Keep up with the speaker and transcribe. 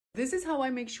This is how I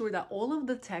make sure that all of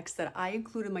the text that I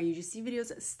include in my UGC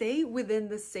videos stay within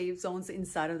the save zones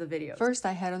inside of the video. First,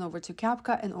 I head on over to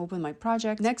CapCut and open my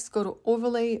project. Next, go to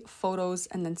Overlay, Photos,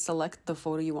 and then select the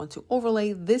photo you want to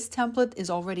overlay. This template is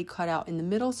already cut out in the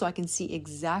middle, so I can see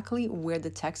exactly where the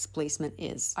text placement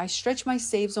is. I stretch my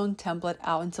save zone template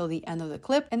out until the end of the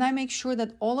clip, and I make sure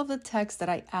that all of the text that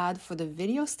I add for the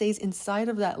video stays inside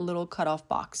of that little cutoff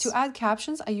box. To add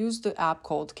captions, I use the app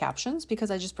called Captions because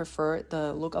I just prefer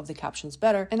the look of the captions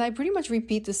better, and I pretty much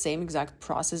repeat the same exact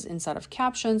process inside of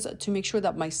Captions to make sure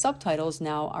that my subtitles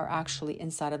now are actually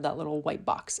inside of that little white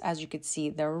box. As you can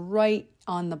see, they're right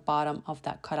on the bottom of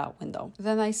that cutout window.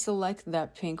 Then I select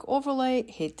that pink overlay,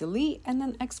 hit delete, and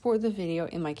then export the video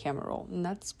in my camera roll. And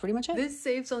that's pretty much it. This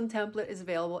save zone template is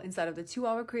available inside of the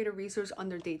 2-hour creator resource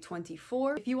under day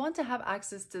 24. If you want to have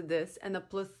access to this and a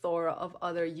plethora of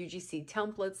other UGC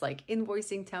templates like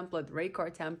invoicing template, rate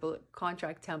card template,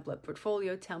 contract template,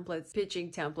 portfolio templates,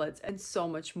 pitching templates, and so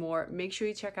much more, make sure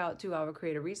you check out 2-hour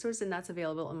creator resource, and that's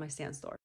available on my Stan store.